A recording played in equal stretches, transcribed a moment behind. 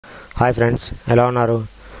Hi friends, ఎలా ఉన్నారు?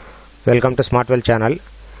 Welcome to smart well channel.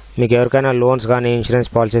 మీకు ఎవరికైనా లోన్స్ కానీ, ఇన్సూరెన్స్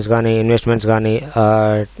పాలసీస్ కానీ, ఇన్వెస్ట్మెంట్స్ కానీ,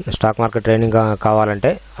 స్టాక్ మార్కెట్ ట్రైనింగ్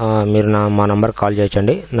కావాలంటే మీరు మా నంబర్కి కాల్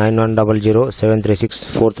చేయొచ్చండి.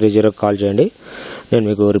 9100736430 కాల్ చేయండి. నేను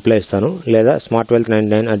మీకు రిప్లై ఇస్తాను. లేదా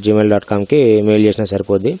smartwealth99@gmail.comకి మెయిల్ చేసినా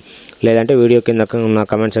సరిపోద్ది. లేదంటే వీడియో కింద ఉన్న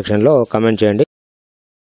కమెంట్ సెక్షన్లో కమెంట్ చేయండి.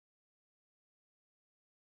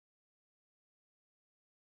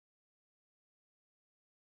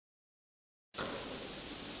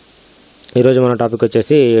 ఈరోజు మన టాపిక్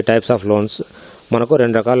వచ్చేసి టైప్స్ ఆఫ్ లోన్స్. మనకు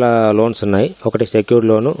రెండు రకాల లోన్స్ ఉన్నాయి. ఒకటి సెక్యూర్డ్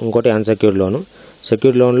లోను, ఇంకోటి అన్సెక్యూర్డ్ లోను.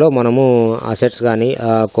 సెక్యూర్డ్ లోన్లో మనము అసెట్స్ కానీ,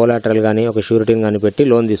 కోలాటరల్ కానీ, ఒక షూరిటీని కానీ పెట్టి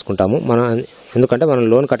లోన్ తీసుకుంటాము. ఎందుకంటే మనం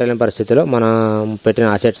లోన్ కట్టలేని పరిస్థితిలో మనం పెట్టిన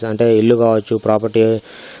అసెట్స్ అంటే ఇల్లు కావచ్చు,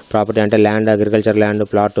 ప్రాపర్టీ అంటే ల్యాండ్, అగ్రికల్చర్ ల్యాండ్,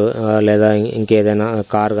 ప్లాట్, లేదా ఇంకేదైనా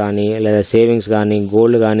కార్ కానీ, లేదా సేవింగ్స్ కానీ,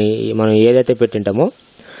 గోల్డ్ కానీ, మనం ఏదైతే పెట్టింటామో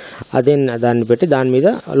దాన్ని పెట్టి దాని మీద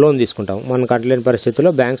లోన్ తీసుకుంటాం. మనం కట్టలేని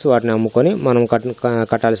పరిస్థితుల్లో బ్యాంక్స్ వాటిని అమ్ముకొని మనం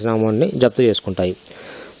కట్టాల్సిన అమౌంట్ని జప్తు చేసుకుంటాయి.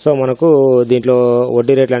 సో మనకు దీంట్లో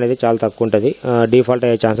వడ్డీ రేట్లు అనేది చాలా తక్కువ ఉంటుంది. డిఫాల్ట్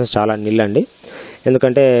అయ్యే ఛాన్సెస్ చాలా నిల్లండి.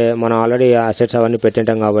 ఎందుకంటే మనం ఆల్రెడీ అసెట్స్ అవన్నీ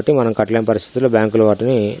పెట్టింటాం కాబట్టి మనం కట్టలేని పరిస్థితుల్లో బ్యాంకులు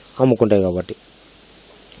వాటిని అమ్ముకుంటాయి. కాబట్టి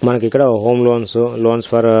మనకి ఇక్కడ home loans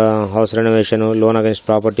for house renovation, loan against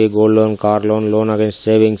property, gold loan, car loan, loan against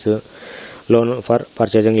savings, loan for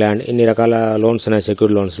purchasing land, ఇన్ని రకాల లోన్స్ ఉన్నాయి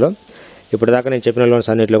సెక్యూర్డ్ లోన్స్లో. ఇప్పటిదాకా నేను చెప్పిన లోన్స్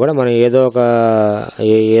అన్నింటిలో కూడా మనం ఏదో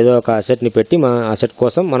ఒక అసెట్ని పెట్టి మా అసెట్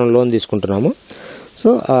కోసం మనం లోన్ తీసుకుంటున్నాము. సో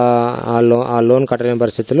ఆ లోన్ కట్టలేని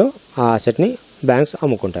పరిస్థితుల్లో ఆ అసెట్ని బ్యాంక్స్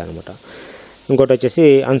అమ్ముకుంటాయి అన్నమాట. ఇంకోటి వచ్చేసి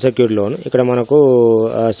అన్సెక్యూర్డ్ లోన్. ఇక్కడ మనకు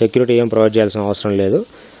సెక్యూరిటీ ఏం ప్రొవైడ్ చేయాల్సిన అవసరం లేదు.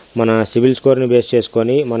 మన సిబిల్ స్కోర్ని బేస్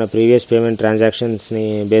చేసుకొని, మన ప్రీవియస్ పేమెంట్ ట్రాన్సాక్షన్స్ని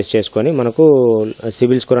బేస్ చేసుకొని మనకు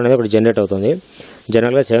సిబిల్ స్కోర్ అనేది ఒకటి జనరేట్ అవుతుంది.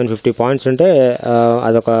 జనరల్గా 750 పాయింట్స్ ఉంటే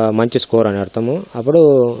అదొక మంచి స్కోర్ అని అర్థము. అప్పుడు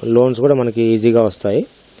లోన్స్ కూడా మనకి ఈజీగా వస్తాయి.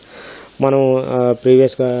 మనం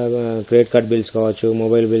ప్రీవియస్గా క్రెడిట్ కార్డ్ బిల్స్ కావచ్చు,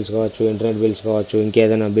 మొబైల్ బిల్స్ కావచ్చు, ఇంటర్నెట్ బిల్స్ కావచ్చు,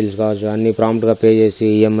 ఇంకేదైనా బిల్స్ కావచ్చు, అన్నీ ప్రాంప్ట్గా పే చేసి,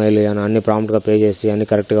 ఈఎంఐలు అన్నీ ప్రాంప్ట్గా పే చేసి అన్నీ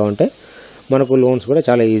కరెక్ట్గా ఉంటే మనకు లోన్స్ కూడా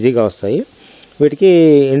చాలా ఈజీగా వస్తాయి. వీటికి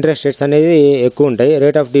ఇంట్రెస్ట్ రేట్స్ అనేది ఎక్కువ ఉంటాయి.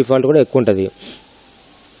 రేట్ ఆఫ్ డిఫాల్ట్ కూడా ఎక్కువ ఉంటుంది.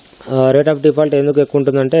 రేట్ ఆఫ్ డిఫాల్ట్ ఎందుకు ఎక్కువ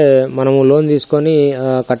ఉంటుందంటే మనము లోన్ తీసుకొని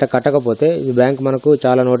కట్టకపోతే బ్యాంక్ మనకు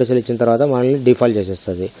చాలా నోటీసులు ఇచ్చిన తర్వాత మనల్ని డిఫాల్ట్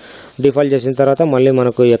చేసేస్తుంది. డిఫాల్ట్ చేసిన తర్వాత మళ్ళీ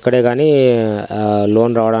మనకు ఎక్కడే కానీ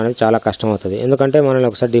లోన్ రావడానికి చాలా కష్టం అవుతుంది. ఎందుకంటే మనల్ని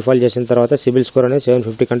ఒకసారి డిఫాల్ట్ చేసిన తర్వాత సిబిల్ స్కోర్ అనేది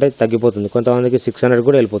 750 కంటే తగ్గిపోతుంది. కొంతమందికి 600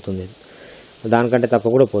 కూడా వెళ్ళిపోతుంది. దానికంటే తక్కువ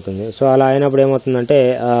కూడా పోతుంది. సో అలా అయినప్పుడు ఏమవుతుందంటే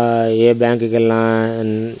ఏ బ్యాంకుకి వెళ్ళినా,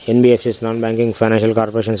 ఎన్బిఎఫ్సిస్, నాన్ బ్యాంకింగ్ ఫైనాన్షియల్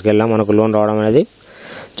కార్పొరేషన్స్కి వెళ్ళినా మనకు లోన్ రావడం అనేది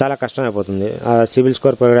చాలా కష్టమైపోతుంది. ఆ సిబిల్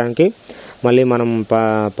స్కోర్ పెరగడానికి మళ్ళీ మనం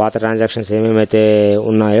పాత ట్రాన్సాక్షన్స్ ఏమేమైతే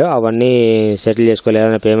ఉన్నాయో అవన్నీ సెటిల్ చేసుకోవాలి.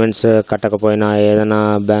 ఏదైనా పేమెంట్స్ కట్టకపోయినా, ఏదైనా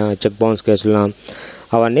చెక్ బౌన్స్ కేసులు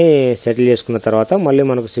అవన్నీ సెటిల్ చేసుకున్న తర్వాత మళ్ళీ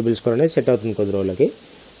మనకు సిబిల్ స్కోర్ అనేది సెట్ అవుతుంది కొద్ది రోజులకి.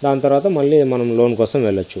 దాని తర్వాత మళ్ళీ మనం లోన్ కోసం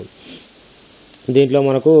వెళ్ళొచ్చు. దీంట్లో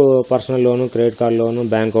మనకు పర్సనల్ లోను, క్రెడిట్ కార్డ్ లోను,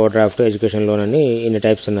 bank over draft, education loan అని ఇన్ని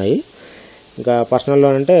టైప్స్ ఉన్నాయి. ఇంకా పర్సనల్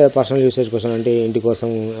లోన్ అంటే పర్సనల్ యూసేజ్ కోసం, అంటే ఇంటి కోసం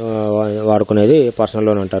వాడుకునేది పర్సనల్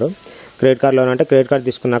లోన్ అంటారు. క్రెడిట్ కార్డ్ లోన్ అంటే క్రెడిట్ కార్డ్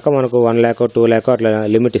తీసుకున్నాక మనకు 1 lakh 2 lakh అట్లా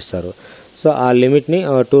లిమిట్ ఇస్తారు. సో ఆ లిమిట్ని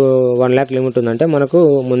 1 lakh లిమిట్ ఉందంటే మనకు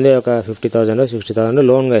ముందే ఒక 50,000 60,000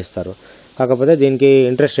 లోన్గా ఇస్తారు. కాకపోతే దీనికి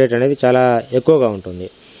ఇంట్రెస్ట్ రేట్ అనేది చాలా ఎక్కువగా ఉంటుంది.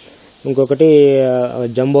 ఇంకొకటి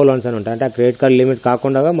జంబో లోన్స్ అని ఉంటాయి. అంటే ఆ క్రెడిట్ కార్డ్ లిమిట్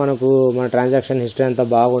కాకుండా మనకు మన ట్రాన్సాక్షన్ హిస్టరీ అంతా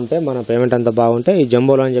బాగుంటే, మన పేమెంట్ అంతా బాగుంటే ఈ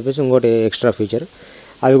జంబో లోన్ అని చెప్పేసి ఇంకోటి ఎక్స్ట్రా ఫీచర్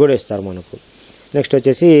అవి కూడా ఇస్తారు మనకు. నెక్స్ట్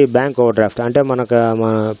వచ్చేసి బ్యాంక్ ఓవర్ డ్రాఫ్ట్. అంటే మనకు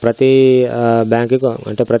ప్రతి బ్యాంకుకి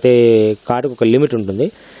అంటే ప్రతి కార్డుకి ఒక లిమిట్ ఉంటుంది.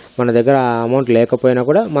 మన దగ్గర అమౌంట్ లేకపోయినా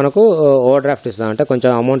కూడా మనకు ఓవర్ డ్రాఫ్ట్ ఇస్తాం. అంటే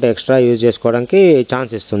కొంచెం అమౌంట్ ఎక్స్ట్రా యూజ్ చేసుకోవడానికి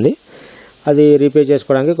ఛాన్స్ ఇస్తుంది. అది రీపే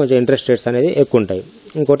చేసుకోవడానికి కొంచెం ఇంట్రెస్ట్ రేట్స్ అనేది ఎక్కువ ఉంటాయి.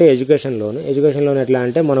 ఇంకోటి ఎడ్యుకేషన్ లోన్. ఎడ్యుకేషన్ లోన్ ఎట్లా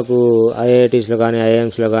అంటే మనకు ఐఐటీస్లో కానీ,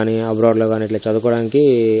 ఐఐఎమ్స్లో కానీ, అబ్రాడ్లో కానీ ఇట్లా చదువుకోవడానికి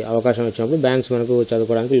అవకాశం వచ్చినప్పుడు బ్యాంక్స్ మనకు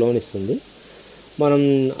చదువుకోవడానికి లోన్ ఇస్తుంది. మనం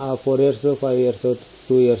ఆ 4 years 5 years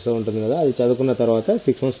 2 years ఉంటుంది కదా, అది చదువుకున్న తర్వాత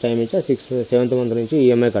 6 months టైం ఇచ్చి 7th month నుంచి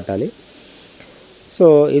ఈఎంఐ కట్టాలి. సో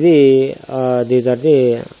ఇది these are the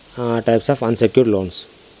types of unsecured loans.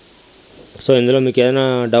 So ఇందులో మీకు ఏదైనా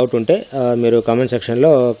డౌట్ ఉంటే మీరు కామెంట్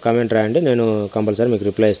సెక్షన్లో కామెంట్ రాయండి. నేను కంపల్సరీ మీకు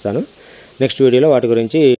రిప్లై ఇస్తాను. నెక్స్ట్ వీడియోలో వాటి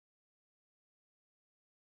గురించి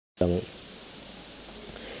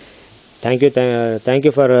thank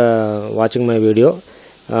you for watching my video.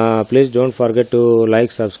 Please don't forget to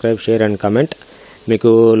like, subscribe, share and comment.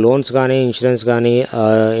 మీకు లోన్స్ కానీ, ఇన్సూరెన్స్ కానీ,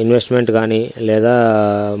 ఇన్వెస్ట్మెంట్ కానీ, లేదా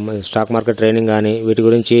స్టాక్ మార్కెట్ ట్రైనింగ్ కానీ వీటి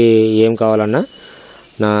గురించి ఏం కావాలన్నా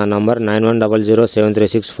నా నంబర్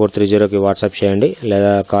 9100736430కి వాట్సాప్ చేయండి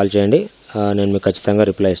లేదా కాల్ చేయండి. నేను మీకు ఖచ్చితంగా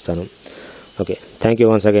రిప్లై ఇస్తాను. Okay, thank you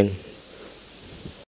once again.